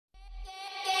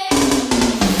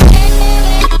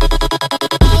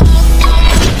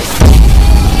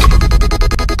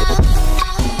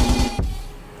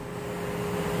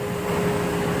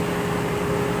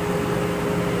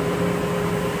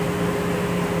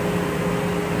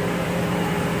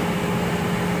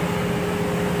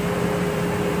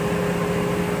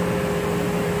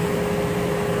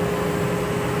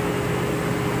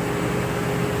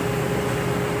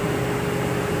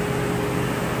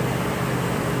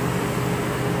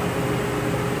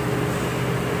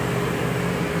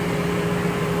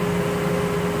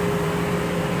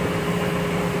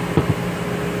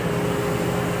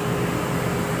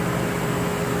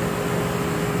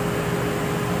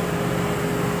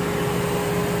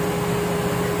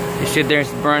See,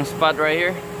 there's burn spot right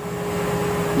here.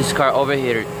 This car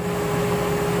overheated.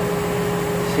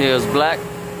 See, it was black.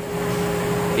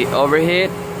 It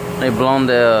overheat. They blown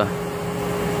the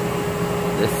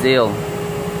seal.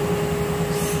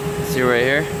 See right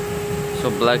here? So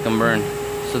black and burned.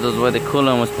 So that's why the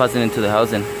coolant was passing into the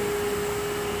housing.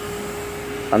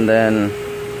 And then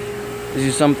this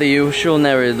is something you should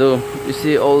never do. You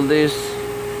see all this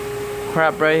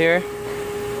crap right here?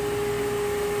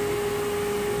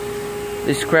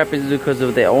 This crap is because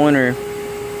of the owner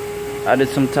added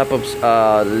some type of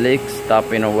leak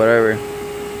stopping or whatever.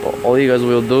 But all you guys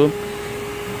will do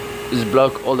is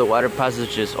block all the water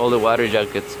passages, all the water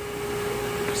jackets.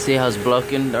 See how it's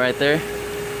blocking right there?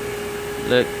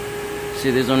 Look, see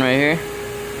this one right here?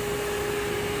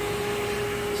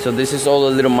 So this is all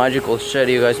the little magical shit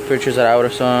you guys purchase at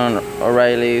AutoZone,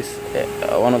 O'Reilly's,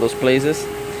 one of those places.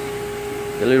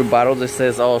 The little bottle that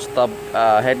says, oh, stop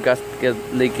head gasket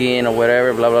leaking or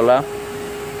whatever, blah blah blah.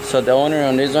 So the owner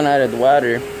on this one added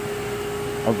water.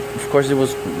 Of course it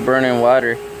was burning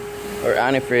water or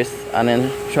antifreeze, and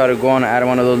then try to go on and add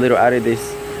one of those little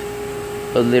additives,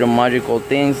 those little magical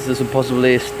things that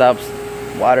supposedly stops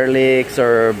water leaks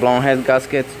or blown head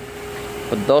gaskets.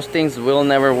 But those things will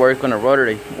never work on a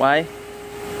rotary. Why?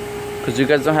 Because you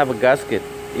guys don't have a gasket.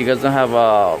 You guys don't have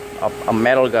a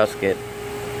metal gasket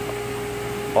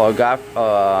or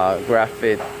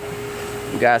graphite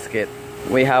gasket.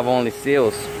 We have only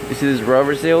seals. You see these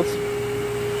rubber seals?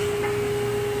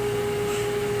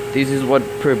 This is what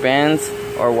prevents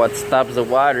or what stops the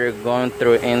water going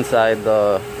through inside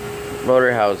the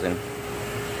rotary housing.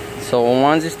 So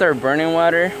once you start burning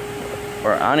water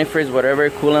or antifreeze, whatever,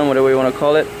 coolant, whatever you want to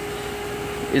call it,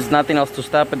 it's nothing else to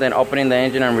stop it than opening the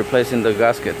engine and replacing the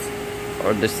gaskets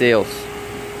or the seals.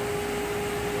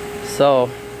 So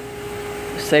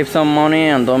save some money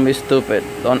and don't be stupid.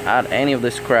 Don't add any of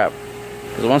this crap,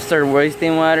 because once you start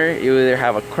wasting water, you either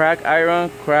have a cracked iron,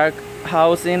 cracked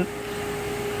housing,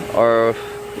 or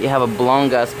you have a blown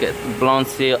gasket, blown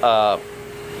seal.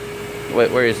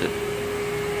 Wait, where is it?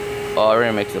 Oh, I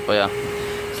already mixed it up. But yeah.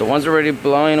 So once you're already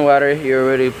blowing water,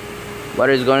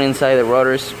 water is going inside the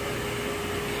rotors.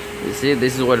 You see,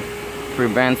 this is what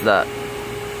prevents that.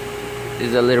 This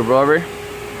is a little rubber.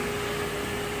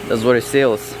 That's what it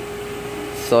seals.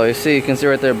 So you see, you can see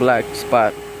right there, black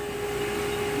spot.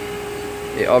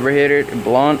 It overheated, it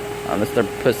blown, and it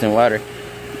started pissing water.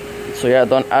 So yeah,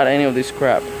 don't add any of this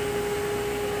crap,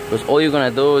 because all you're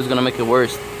gonna do is gonna make it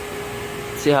worse.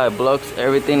 See how it blocks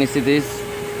everything? You see this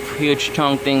huge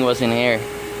chunk thing was in here.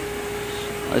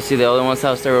 Let's see, the other ones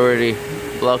have started already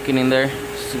blocking in there.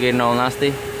 It's getting all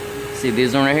nasty. See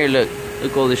this one right here,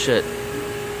 look all this shit.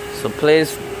 So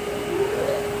please,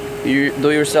 you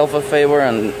do yourself a favor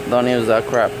and don't use that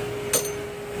crap.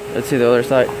 Let's see the other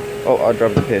side. Oh, I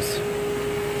dropped the piece.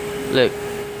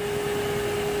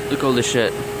 Look all this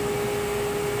shit.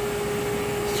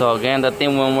 So again, that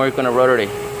thing won't work on a rotary.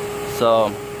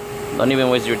 So don't even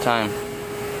waste your time.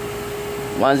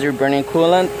 Once you're burning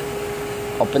coolant,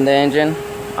 open the engine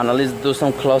and at least do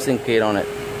some closing kit on it.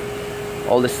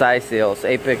 All the side seals,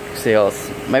 apex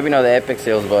seals, maybe not the apex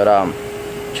seals, but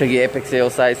check your apex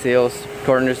seals, side seals,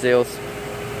 corner seals,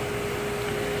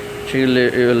 check your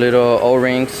little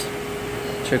O-rings,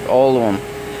 check all of them.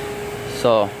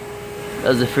 So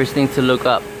that's the first thing to look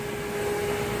up.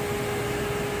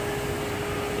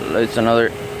 It's another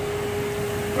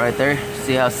right there.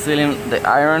 See how sealing the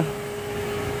iron?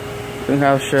 Look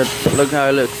how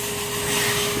it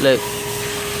looks. Look.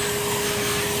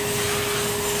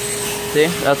 See,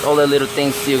 that's all the little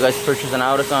things you guys purchase an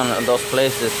AutoZone in those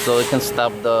places, so it can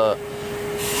stop the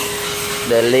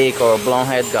leak or blown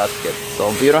head gasket. So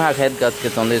if you don't have head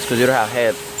gaskets on this, because you don't have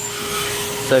head,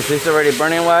 so if it's already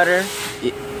burning water,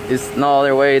 it's no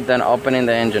other way than opening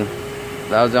the engine.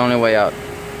 That was the only way out.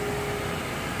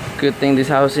 Good thing this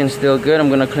housing is still good. I'm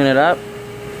gonna clean it up.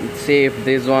 Let's see if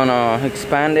this one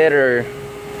expanded or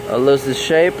lose its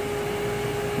shape,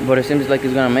 but it seems like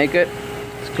it's gonna make it.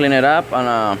 Let's clean it up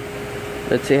and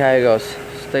let's see how it goes.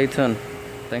 Stay tuned.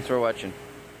 Thanks for watching.